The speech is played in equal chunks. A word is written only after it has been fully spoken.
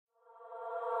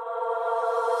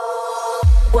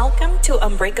Welcome to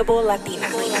Unbreakable Latina.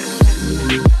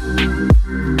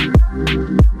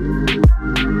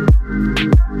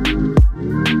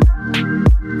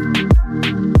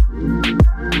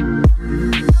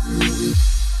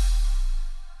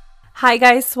 Hi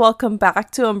guys, welcome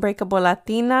back to Unbreakable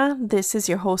Latina. This is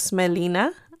your host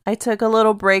Melina. I took a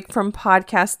little break from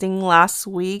podcasting last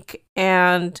week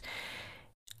and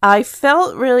I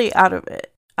felt really out of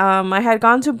it. I had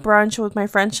gone to brunch with my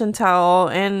friend Chantal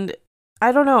and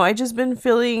I don't know, I just been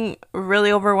feeling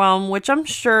really overwhelmed, which I'm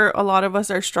sure a lot of us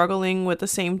are struggling with the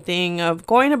same thing of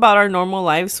going about our normal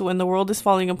lives when the world is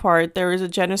falling apart. There is a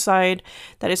genocide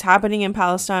that is happening in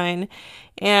Palestine,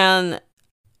 and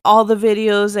all the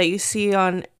videos that you see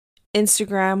on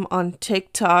Instagram, on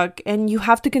TikTok, and you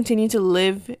have to continue to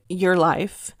live your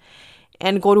life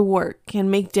and go to work and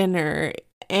make dinner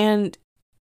and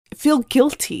feel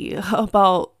guilty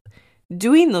about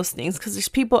doing those things because there's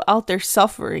people out there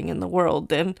suffering in the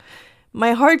world, and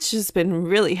my heart's just been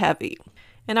really heavy.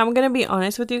 And I'm gonna be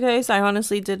honest with you guys, I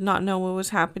honestly did not know what was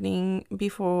happening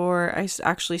before I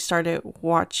actually started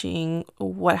watching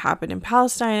what happened in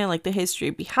Palestine and like the history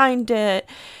behind it,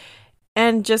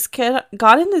 and just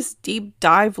got in this deep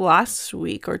dive last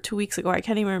week or 2 weeks ago. I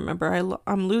can't even remember.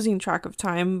 I'm losing track of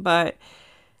time, but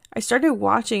I started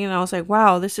watching and I was like,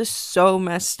 wow, this is so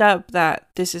messed up that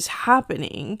this is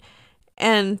happening.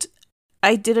 And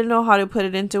I didn't know how to put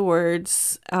it into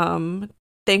words.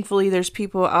 Thankfully, there's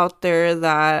people out there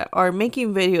that are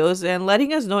making videos and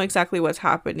letting us know exactly what's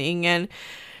happening and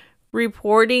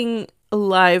reporting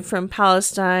live from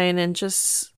Palestine, and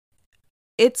just,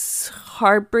 it's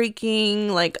heartbreaking.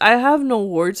 Like, I have no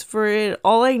words for it.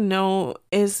 All I know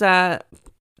is that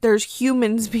there's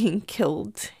humans being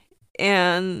killed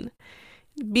and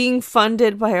being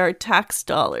funded by our tax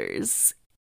dollars,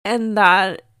 and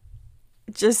that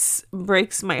just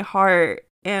breaks my heart.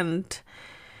 And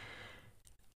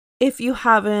if you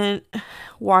haven't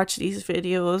watched these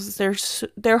videos,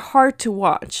 they're hard to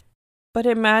watch, but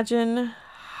imagine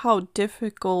how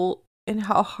difficult and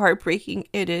how heartbreaking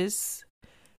it is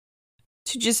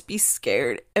to just be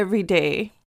scared every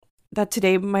day that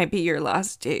today might be your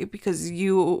last day because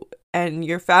you and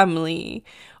your family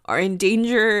are in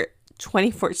danger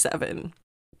 24/7.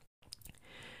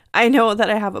 I know that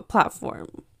I have a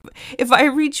platform. If I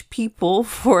reach people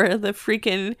for the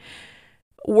freaking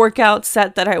workout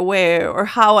set that I wear or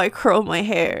how I curl my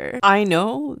hair, I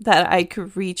know that I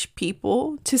could reach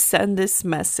people to send this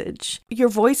message. Your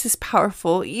voice is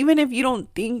powerful, even if you don't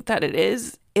think that it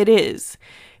is. It is.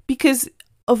 Because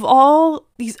of all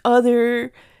these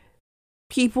other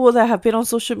people that have been on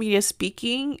social media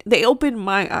speaking, they opened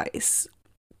my eyes.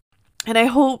 And I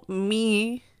hope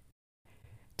me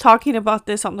talking about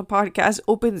this on the podcast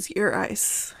opens your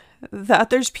eyes, that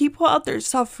there's people out there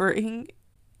suffering,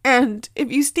 and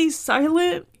if you stay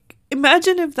silent,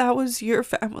 imagine if that was your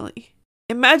family.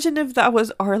 Imagine if that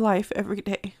was our life every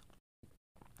day.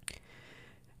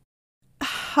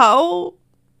 How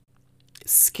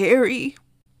scary,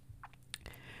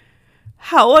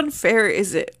 how unfair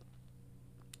is it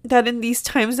that in these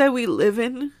times that we live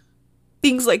in,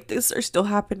 things like this are still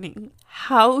happening?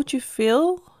 How would you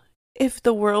feel if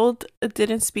the world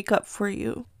didn't speak up for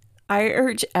you? I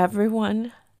urge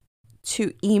everyone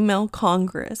to email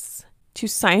Congress, to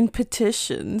sign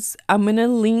petitions. I'm going to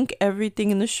link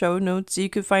everything in the show notes. You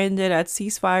can find it at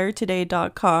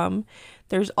ceasefiretoday.com.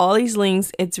 There's all these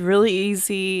links. It's really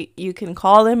easy. You can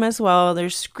call them as well.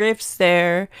 There's scripts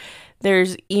there.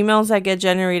 There's emails that get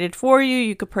generated for you.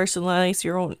 You could personalize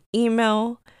your own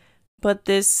email. But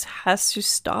this has to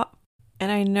stop. And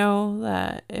I know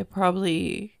that it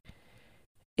probably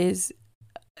is,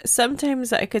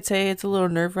 sometimes I could say it's a little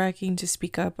nerve-wracking to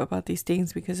speak up about these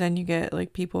things, because then you get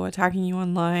like people attacking you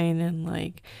online, and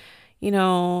like, you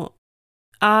know,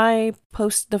 the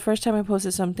first time I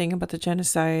posted something about the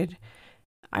genocide,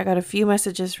 I got a few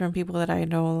messages from people that I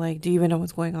know, like, do you even know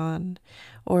what's going on?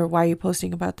 Or why are you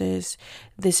posting about this?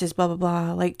 This is blah, blah,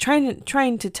 blah. Like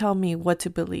trying to tell me what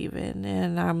to believe in.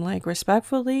 And I'm like,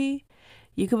 respectfully,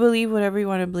 you can believe whatever you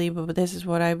want to believe, but this is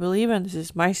what I believe, and this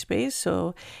is my space.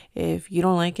 So if you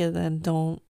don't like it, then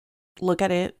don't look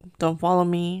at it. Don't follow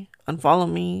me. Unfollow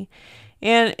me.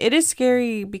 And it is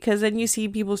scary because then you see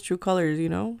people's true colors, you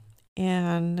know?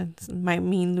 And it might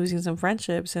mean losing some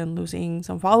friendships and losing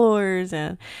some followers.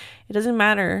 And it doesn't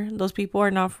matter. Those people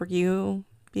are not for you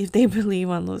if they believe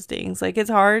on those things. Like, it's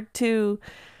hard to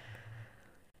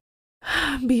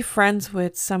be friends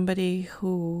with somebody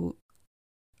who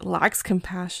lacks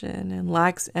compassion and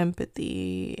lacks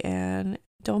empathy, and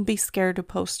don't be scared to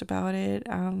post about it.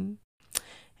 And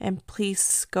And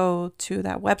please go to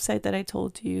that website that I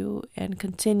told you and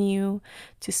continue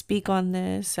to speak on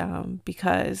this,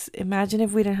 because imagine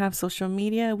if we didn't have social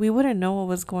media, we wouldn't know what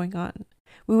was going on.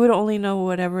 We would only know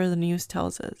whatever the news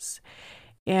tells us.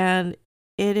 And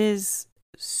it is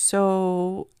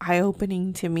so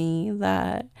eye-opening to me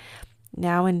that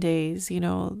nowadays,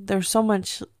 there's so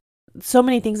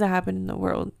many things that happen in the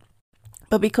world.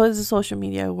 But because of social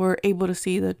media, we're able to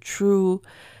see the true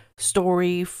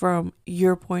story from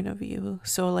your point of view.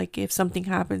 So like if something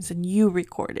happens and you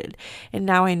recorded, and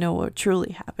now I know what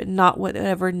truly happened, not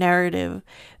whatever narrative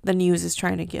the news is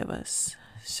trying to give us.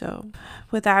 So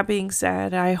with that being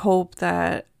said, I hope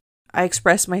that I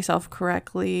expressed myself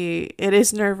correctly. It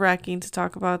is nerve-wracking to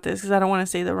talk about this because I don't want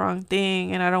to say the wrong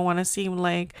thing, and I don't want to seem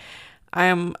like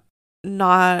I'm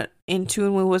not in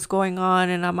tune with what's going on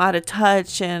and I'm out of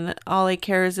touch and all I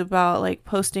care is about like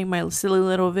posting my silly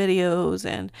little videos.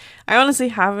 And I honestly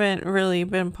haven't really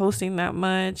been posting that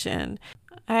much, and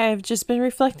I've just been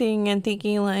reflecting and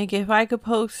thinking like if I could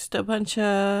post a bunch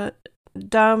of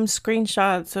dumb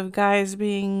screenshots of guys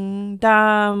being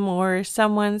dumb or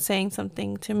someone saying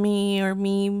something to me or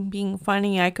me being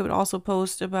funny, I could also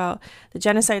post about the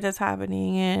genocide that's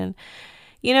happening. And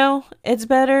it's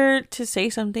better to say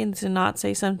something to not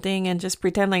say something and just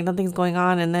pretend like nothing's going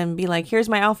on and then be like, here's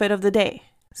my outfit of the day.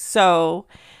 So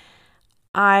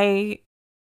I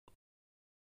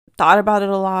thought about it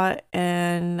a lot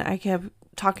and I kept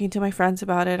talking to my friends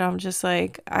about it. I'm just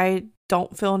like, I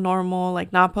don't feel normal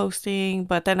like not posting,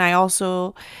 but then I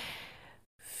also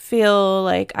feel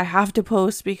like I have to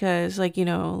post because like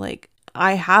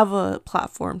I have a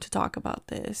platform to talk about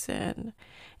this. And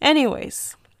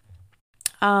anyways,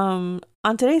 on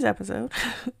today's episode,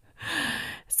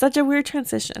 such a weird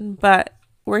transition, but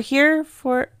we're here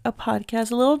for a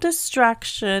podcast, a little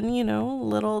distraction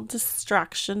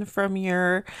from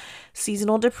your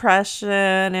seasonal depression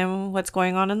and what's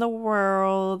going on in the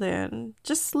world. And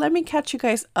just let me catch you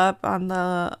guys up on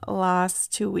the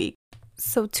last 2 weeks.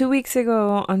 So 2 weeks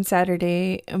ago on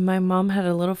Saturday, my mom had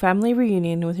a little family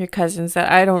reunion with her cousins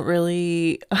that I don't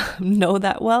really know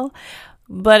that well.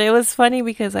 But it was funny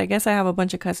because I guess I have a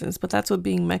bunch of cousins, but that's what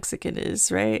being Mexican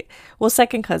is, right? Well,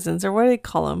 second cousins, or what do they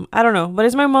call them? I don't know. But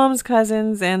it's my mom's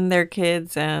cousins and their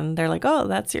kids, and they're like, oh,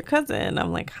 that's your cousin.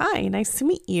 I'm like, hi, nice to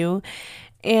meet you.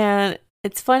 And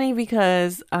it's funny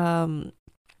because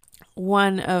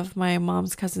one of my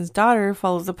mom's cousin's daughter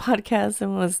follows the podcast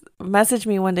and messaged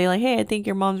me one day like, hey, I think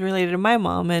your mom's related to my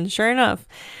mom. And sure enough,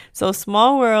 so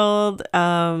small world.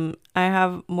 I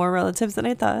have more relatives than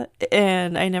I thought,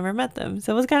 and I never met them.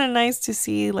 So it was kind of nice to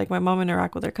see like my mom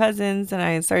interact with her cousins. And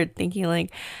I started thinking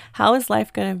like, how is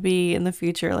life going to be in the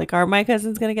future? Like, are my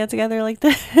cousins going to get together like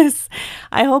this?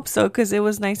 I hope so, because it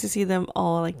was nice to see them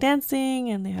all like dancing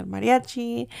and they had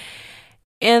mariachi.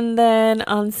 And then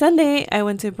on Sunday, I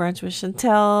went to brunch with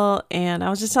Chantel, and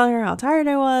I was just telling her how tired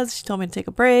I was. She told me to take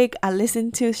a break. I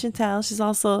listened to Chantel. She's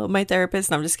also my therapist.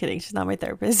 No, I'm just kidding. She's not my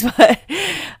therapist,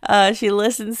 but she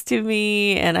listens to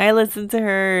me, and I listen to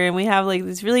her, and we have like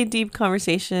these really deep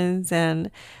conversations. And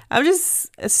I'm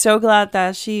just so glad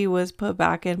that she was put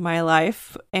back in my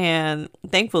life. And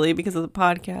thankfully, because of the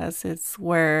podcast, it's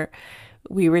where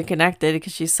we reconnected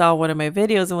because she saw one of my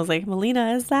videos and was like,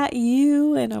 Melina, is that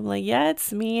you? And I'm like, yeah,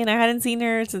 it's me. And I hadn't seen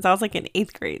her since I was like in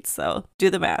 8th grade. So do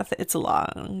the math. It's a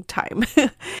long time.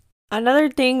 Another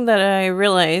thing that I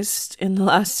realized in the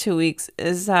last 2 weeks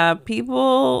is that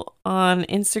people on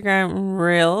Instagram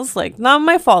Reels, like not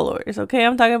my followers, okay?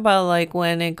 I'm talking about like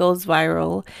when it goes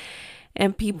viral.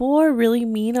 And people are really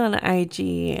mean on IG,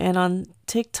 and on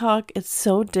TikTok, it's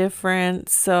so different.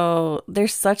 So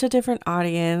there's such a different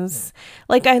audience.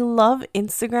 Like, I love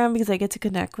Instagram because I get to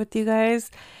connect with you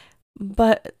guys.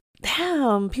 But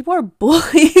damn, people are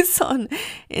bullies on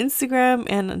Instagram,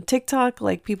 and on TikTok,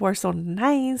 like, people are so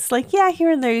nice. Like, yeah,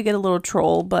 here and there you get a little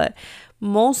troll, but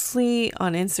mostly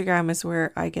on Instagram is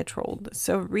where I get trolled.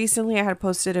 So recently I had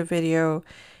posted a video.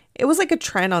 It was like a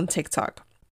trend on TikTok.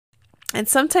 And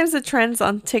sometimes the trends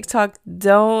on TikTok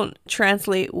don't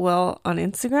translate well on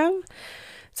Instagram.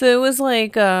 So it was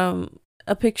like a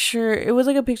picture. It was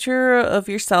like a picture of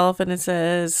yourself, and it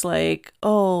says like,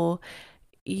 oh,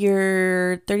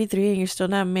 you're 33 and you're still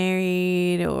not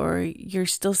married, or you're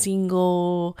still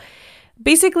single.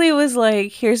 Basically, it was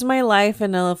like, here's my life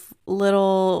in a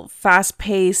little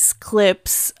fast-paced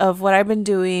clips of what I've been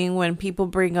doing when people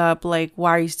bring up, like, why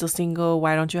are you still single?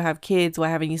 Why don't you have kids? Why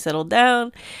haven't you settled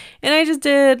down? And I just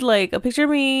did, like, a picture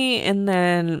of me and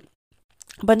then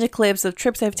a bunch of clips of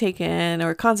trips I've taken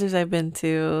or concerts I've been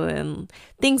to and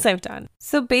things I've done.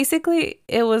 So basically,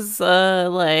 it was,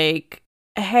 like,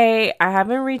 hey, I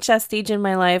haven't reached that stage in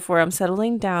my life where I'm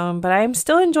settling down, but I'm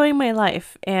still enjoying my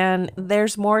life. And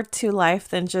there's more to life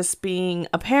than just being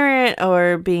a parent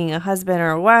or being a husband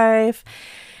or a wife.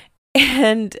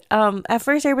 And at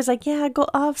first I was like, yeah, go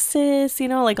off, sis,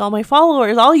 like all my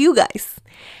followers, all you guys.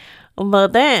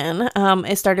 But then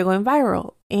it started going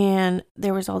viral, and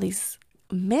there was all these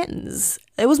men's.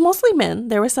 It was mostly men.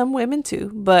 There were some women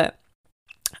too, but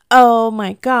oh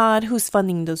my God, who's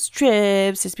funding those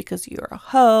trips? It's because you're a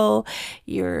hoe,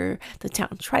 you're the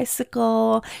town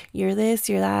tricycle, you're this,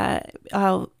 you're that.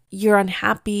 You're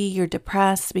unhappy, you're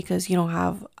depressed because you don't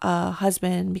have a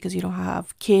husband, because you don't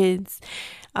have kids.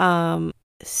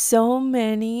 So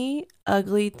many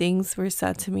ugly things were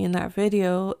said to me in that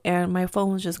video, and my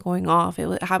phone was just going off.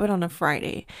 It happened on a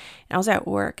Friday, and I was at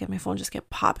work, and my phone just kept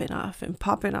popping off and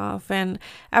popping off. And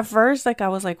at first, I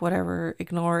was like, whatever,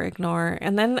 ignore.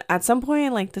 And then at some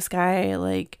point, this guy,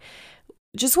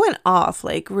 just went off,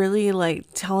 really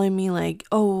telling me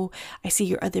oh, I see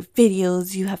your other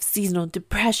videos, you have seasonal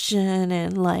depression,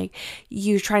 and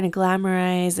you're trying to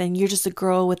glamorize, and you're just a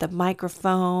girl with a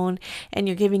microphone, and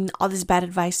you're giving all this bad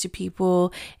advice to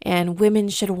people, and women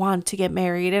should want to get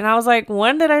married. And I was like,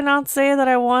 when did I not say that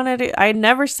I wanted it? I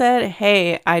never said,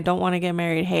 hey, I don't want to get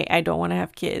married, hey, I don't want to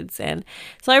have kids. And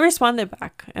so I responded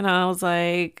back, and I was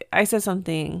like, I said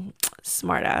something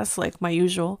smart ass like my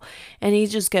usual, and he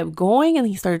just kept going, and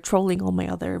he started trolling all my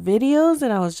other videos,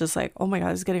 and I was just like, oh my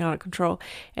God, it's getting out of control.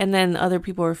 And then other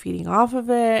people were feeding off of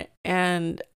it,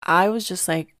 and I was just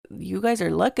like, you guys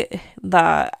are lucky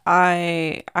that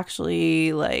I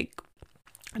actually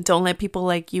don't let people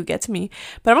like you get to me.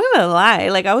 But I'm not gonna lie,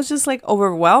 I was just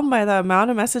overwhelmed by the amount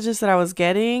of messages that I was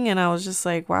getting, and I was just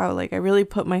like, wow, I really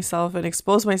put myself and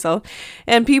exposed myself,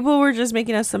 and people were just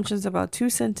making assumptions about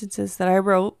 2 sentences that I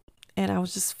wrote, and I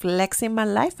was just flexing my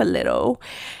life a little.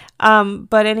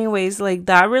 But anyways,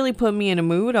 that really put me in a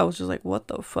mood. I was just like, what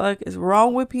the fuck is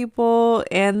wrong with people?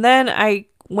 And then I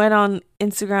went on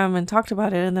Instagram and talked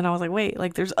about it, and then I was like, wait,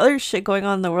 there's other shit going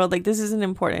on in the world, this isn't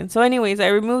important. So anyways, I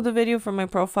removed the video from my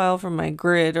profile, from my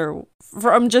grid, or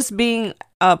from just being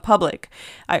public.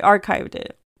 I archived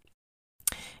it.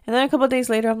 And then a couple of days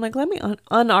later, I'm like, let me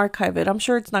unarchive it. I'm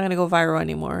sure it's not going to go viral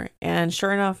anymore. And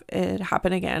sure enough, it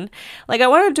happened again. I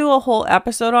want to do a whole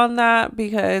episode on that,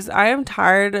 because I am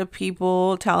tired of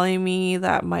people telling me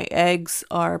that my eggs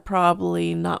are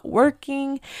probably not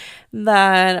working,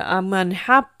 that I'm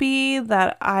unhappy,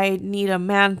 that I need a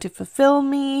man to fulfill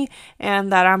me,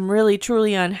 and that I'm really,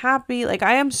 truly unhappy.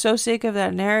 I am so sick of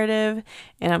that narrative,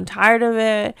 and I'm tired of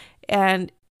it.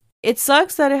 And it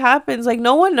sucks that it happens.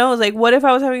 No one knows. What if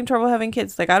I was having trouble having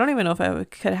kids? I don't even know if I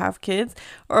could have kids.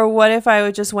 Or what if I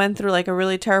just went through a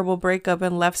really terrible breakup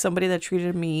and left somebody that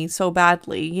treated me so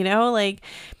badly?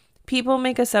 People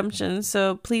make assumptions.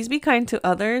 So please be kind to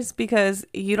others, because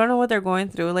you don't know what they're going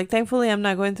through. Thankfully, I'm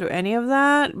not going through any of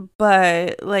that.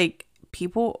 But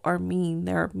people are mean.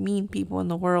 There are mean people in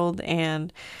the world.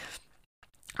 And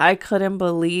I couldn't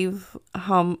believe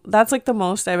how that's the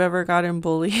most I've ever gotten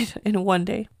bullied in one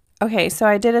day. Okay, so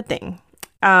I did a thing.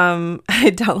 I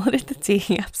downloaded the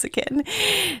dating apps again.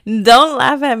 Don't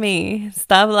laugh at me.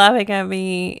 Stop laughing at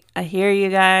me. I hear you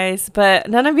guys, but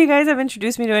none of you guys have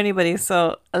introduced me to anybody,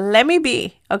 so let me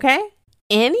be, okay?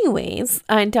 Anyways,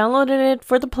 I downloaded it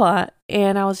for the plot,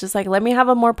 and I was just like, let me have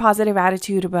a more positive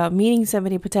attitude about meeting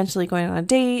somebody, potentially going on a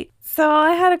date. So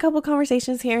I had a couple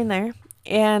conversations here and there,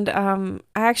 and I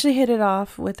actually hit it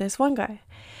off with this one guy.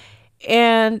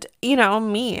 And,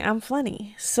 me, I'm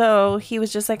funny. So he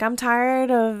was just like, I'm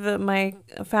tired of my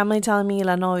family telling me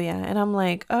la novia. And I'm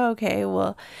like, oh, okay,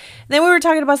 well. Then we were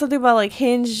talking about something about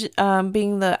Hinge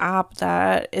being the app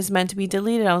that is meant to be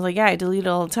deleted. I was like, yeah, I delete it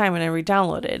all the time and I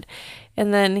re-downloaded.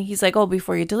 And then he's like, oh,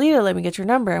 before you delete it, let me get your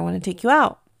number. I want to take you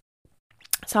out.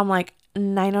 So I'm like,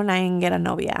 909, get a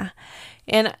novia.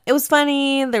 And it was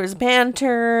funny. There was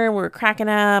banter. We were cracking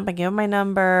up. I gave him my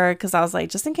number because I was like,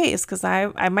 just in case, because I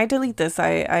might delete this.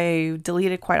 I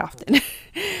delete it quite often.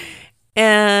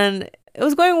 And it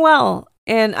was going well.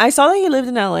 And I saw that he lived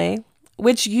in LA,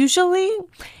 which usually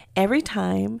every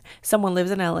time someone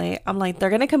lives in LA, I'm like, they're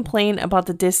going to complain about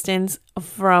the distance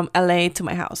from LA to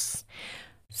my house.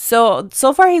 So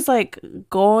far he's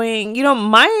going,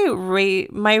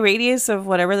 my radius of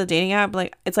whatever the dating app,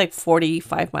 it's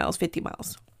 45 miles, 50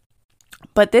 miles.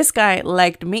 But this guy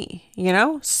liked me,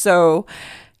 so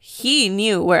he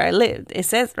knew where I lived. It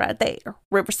says right there,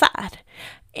 Riverside.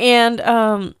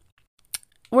 And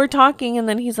we're talking, and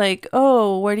then he's like,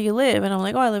 oh, where do you live? And I'm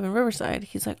like, oh, I live in Riverside.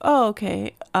 He's like, oh,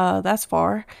 okay, that's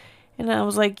far. And I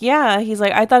was like, yeah. He's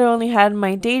like, I thought I only had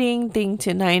my dating thing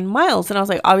to 9 miles. And I was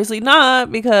like, obviously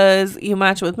not, because you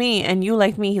matched with me and you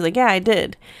liked me. He's like, yeah, I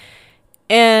did.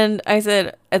 And I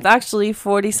said, it's actually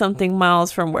 40 something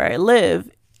miles from where I live.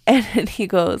 And then he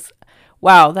goes,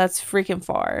 wow, that's freaking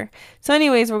far. So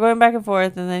anyways, we're going back and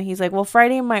forth. And then he's like, well,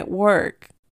 Friday might work.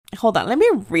 Hold on, let me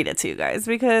read it to you guys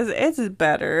because it's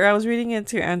better. I was reading it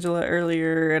to Angela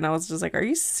earlier and I was just like, are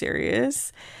you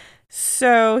serious?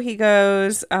 So he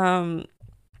goes, I'm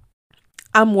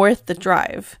worth the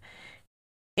drive.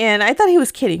 And I thought he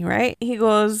was kidding, right? He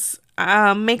goes,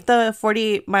 make the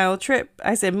 48-mile trip.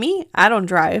 I said, me? I don't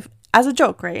drive. As a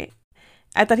joke, right?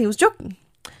 I thought he was joking.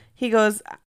 He goes,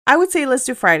 I would say let's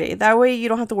do Friday. That way you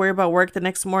don't have to worry about work the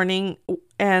next morning.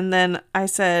 And then I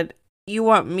said, you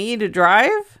want me to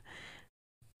drive?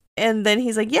 And then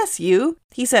he's like, yes, you.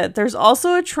 He said, there's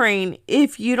also a train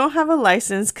if you don't have a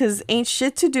license, because ain't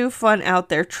shit to do fun out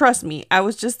there. Trust me. I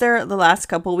was just there the last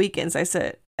couple weekends. I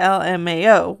said,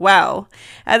 LMAO. Wow.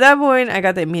 At that point, I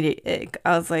got the immediate ick.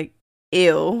 I was like,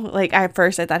 ew. Like, at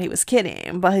first, I thought he was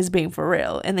kidding, but he's being for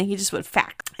real. And then he just went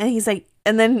fact. And he's like,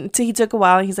 and then he took a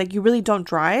while. And he's like, you really don't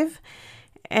drive?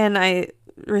 And I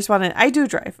responded, I do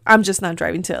drive. I'm just not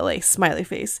driving to LA. Smiley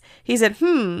face. He said,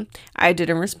 I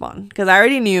didn't respond because I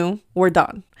already knew we're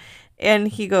done. And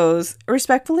he goes,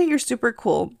 respectfully, you're super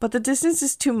cool, but the distance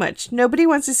is too much. Nobody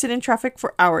wants to sit in traffic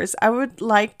for hours. I would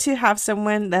like to have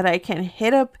someone that I can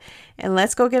hit up and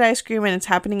let's go get ice cream and it's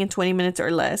happening in 20 minutes or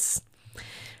less.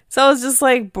 So I was just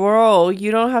like, bro,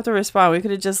 you don't have to respond. We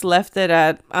could have just left it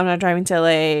at, I'm not driving to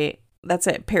LA. That's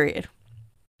it, period.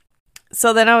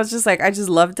 So then I was just like, I just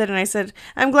loved it. And I said,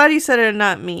 I'm glad you said it and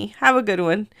not me. Have a good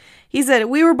one. He said,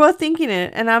 we were both thinking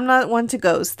it and I'm not one to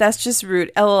ghost. That's just rude.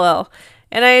 LOL.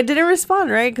 And I didn't respond,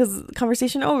 right? Because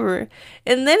conversation over.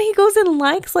 And then he goes and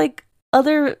likes like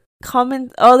other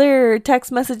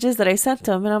text messages that I sent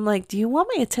him. And I'm like, do you want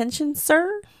my attention,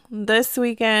 sir? This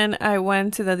weekend, I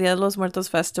went to the Dia de los Muertos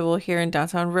festival here in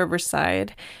downtown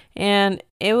Riverside. And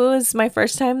it was my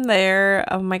first time there.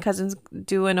 My cousins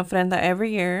do an ofrenda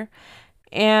every year.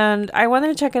 And I wanted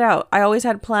to check it out. I always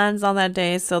had plans on that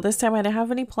day. So this time I didn't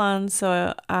have any plans.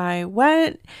 So I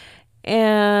went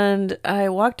and I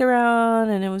walked around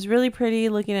and it was really pretty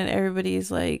looking at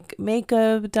everybody's like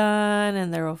makeup done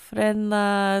and their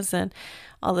ofrendas and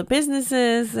all the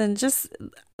businesses, and just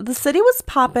the city was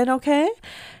popping, okay?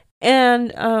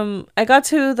 And I got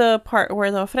to the part where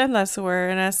the ofrendas were,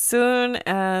 and as soon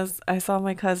as I saw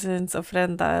my cousin's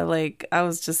ofrenda, like I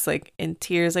was just like in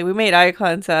tears. Like we made eye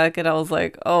contact, and I was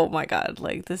like, "Oh my god,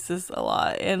 like this is a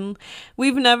lot." And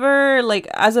we've never like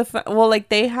like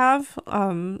they have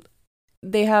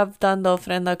done the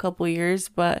ofrenda a couple years,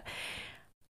 but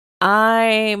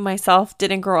I myself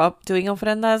didn't grow up doing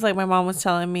ofrendas. Like my mom was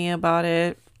telling me about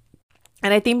it,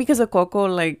 and I think because of Coco,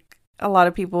 like a lot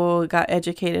of people got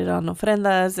educated on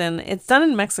ofrendas, and it's done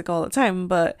in Mexico all the time,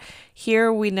 but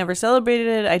here we never celebrated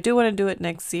it. I do want to do it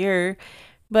next year,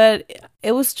 but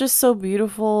it was just so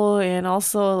beautiful, and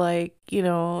also like, you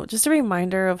know, just a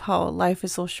reminder of how life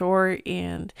is so short.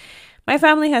 And my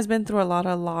family has been through a lot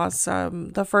of loss.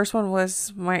 The first one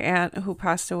was my aunt who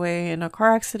passed away in a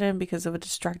car accident because of a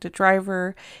distracted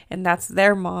driver, and that's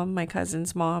their mom, my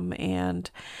cousin's mom.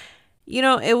 And you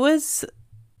know, it was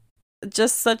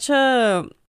just such a,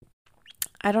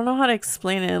 I don't know how to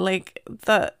explain it. Like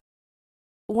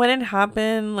when it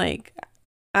happened, like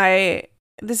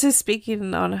this is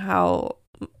speaking on how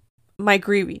my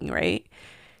grieving, right?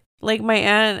 Like my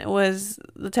aunt was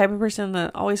the type of person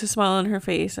that always has a smile on her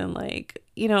face and like,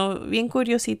 you know, bien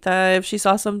curiosita. If she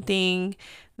saw something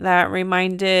that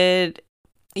reminded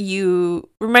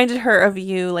her of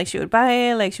you, like she would buy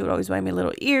it. Like she would always buy me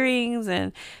little earrings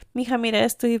and mija, mira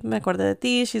esto y me acordé de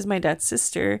ti. She's my dad's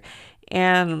sister,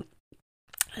 and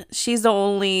she's the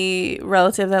only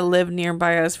relative that lived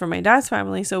nearby us from my dad's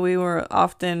family, so we were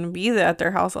often be there at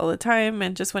their house all the time.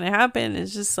 And just when it happened,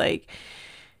 it's just like,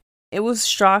 it was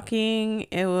shocking,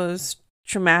 it was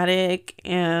traumatic,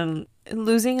 and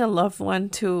losing a loved one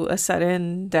to a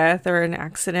sudden death or an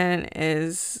accident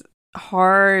is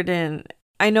hard. And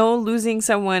I know losing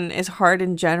someone is hard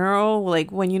in general.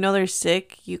 Like when you know they're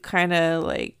sick, you kind of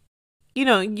like, you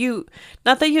know,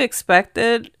 not that you expect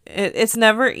it. It's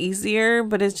never easier,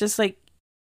 but it's just like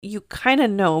you kind of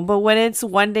know. But when it's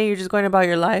one day you're just going about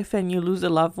your life and you lose a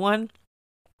loved one,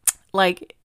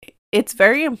 like it's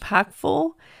very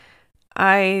impactful.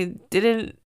 I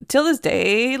didn't, till this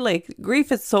day, like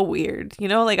grief is so weird, you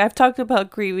know, like I've talked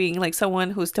about grieving like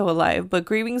someone who's still alive, but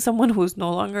grieving someone who's no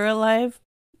longer alive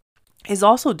is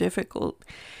also difficult.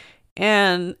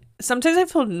 And sometimes I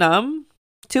feel numb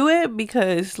to it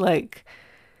because like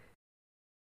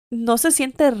no se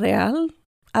siente real.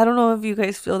 I don't know if you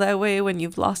guys feel that way when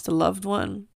you've lost a loved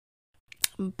one,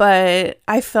 but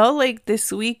I felt like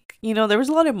this week, there was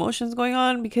a lot of emotions going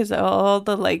on because of all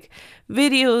the like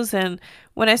videos. And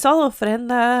when I saw La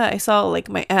Ofrenda, I saw like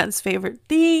my aunt's favorite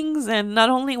things. And not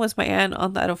only was my aunt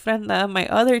on that ofrenda, my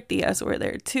other tias were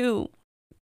there too.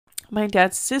 My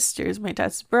dad's sisters, my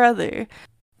dad's brother.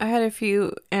 I had a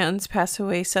few aunts pass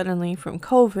away suddenly from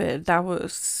COVID. That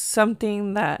was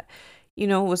something that,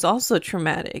 was also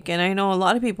traumatic. And I know a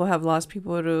lot of people have lost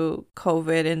people to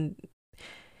COVID, and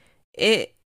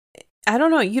it, I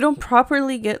don't know, you don't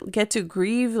properly get to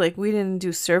grieve. Like, we didn't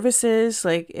do services.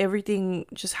 Like, everything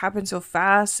just happened so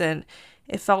fast, and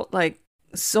it felt like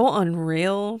so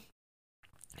unreal.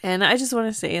 And I just want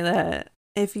to say that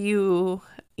if you,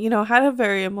 had a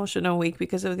very emotional week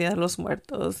because of Dia de los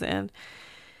Muertos, and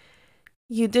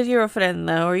you did your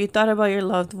ofrenda, or you thought about your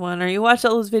loved one, or you watched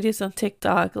all those videos on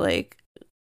TikTok, like,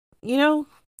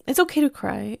 it's okay to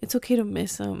cry. It's okay to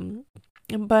miss them.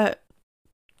 But,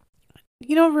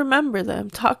 remember them,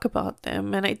 talk about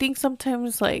them. And I think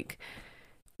sometimes, like,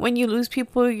 when you lose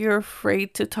people, you're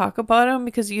afraid to talk about them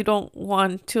because you don't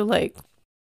want to, like,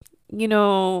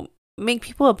 make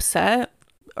people upset,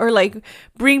 or like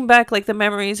bring back like the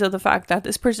memories of the fact that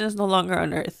this person is no longer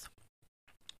on earth.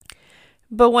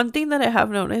 But one thing that I have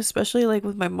noticed, especially like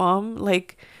with my mom,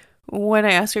 like when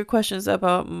I ask her questions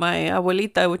about my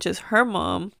abuelita, which is her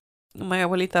mom, my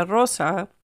abuelita Rosa,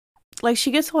 like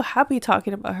she gets so happy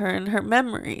talking about her and her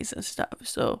memories and stuff.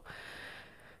 So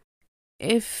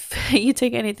if you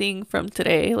take anything from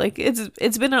today, like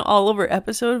it's been an all over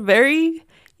episode, very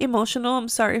emotional. I'm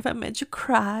sorry if I made you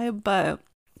cry, but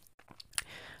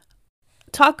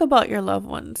talk about your loved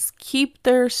ones. Keep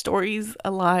their stories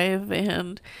alive,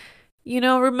 and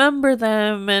remember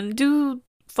them, and do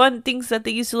fun things that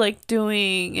they used to like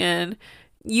doing, and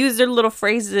use their little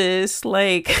phrases.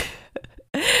 Like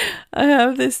I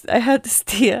had this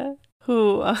tia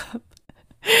who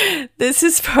this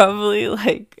is probably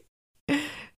like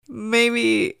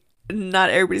maybe not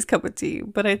everybody's cup of tea,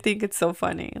 but I think it's so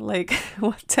funny. Like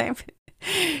one time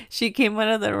she came out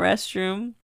of the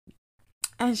restroom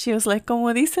and she was like,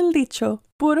 como dice el dicho,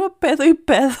 puro pedo y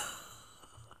pedo.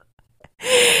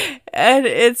 And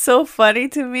it's so funny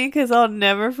to me because I'll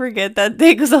never forget that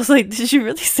day, because I was like, did she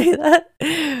really say that?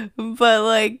 But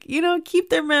like, keep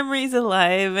their memories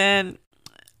alive. And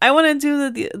I want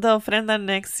to do the ofrenda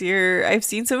next year. I've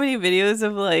seen so many videos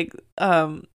of like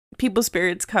people's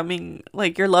spirits coming,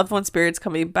 like your loved one's spirits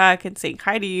coming back and saying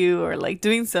hi to you, or like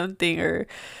doing something, or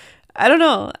I don't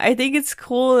know. I think it's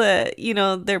cool that,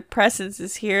 their presence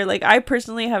is here. Like, I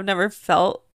personally have never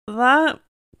felt that,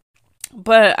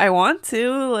 but I want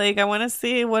to. Like, I want to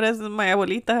see what does my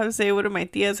abuelita have to say, what do my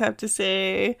tias have to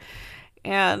say,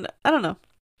 and I don't know.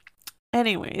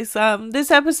 Anyways,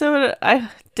 this episode, I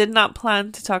did not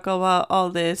plan to talk about all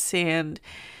this, and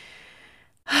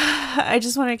I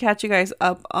just want to catch you guys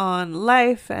up on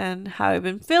life and how I've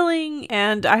been feeling.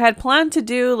 And I had planned to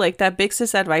do like that Big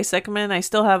Sis Advice segment. I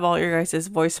still have all your guys'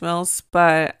 voicemails,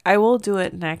 but I will do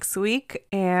it next week.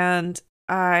 And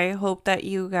I hope that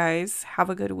you guys have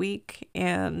a good week.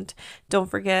 And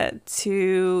don't forget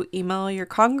to email your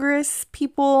Congress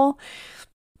people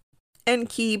and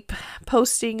keep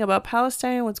posting about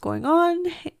Palestine, what's going on,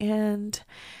 and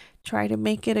try to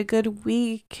make it a good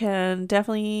week. And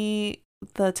definitely,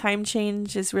 the time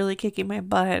change is really kicking my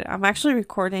butt. I'm actually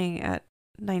recording at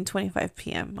 9:25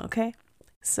 p.m. Okay,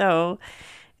 so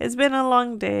it's been a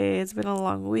long day, it's been a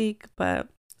long week, but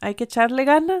hay que echarle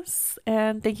ganas.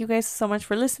 And thank you guys so much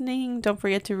for listening. Don't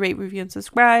forget to rate, review, and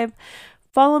subscribe.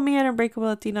 Follow me at Unbreakable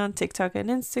Latina on TikTok and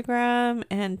Instagram.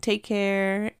 And take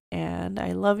care. And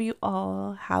I love you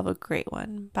all. Have a great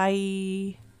one.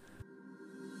 Bye.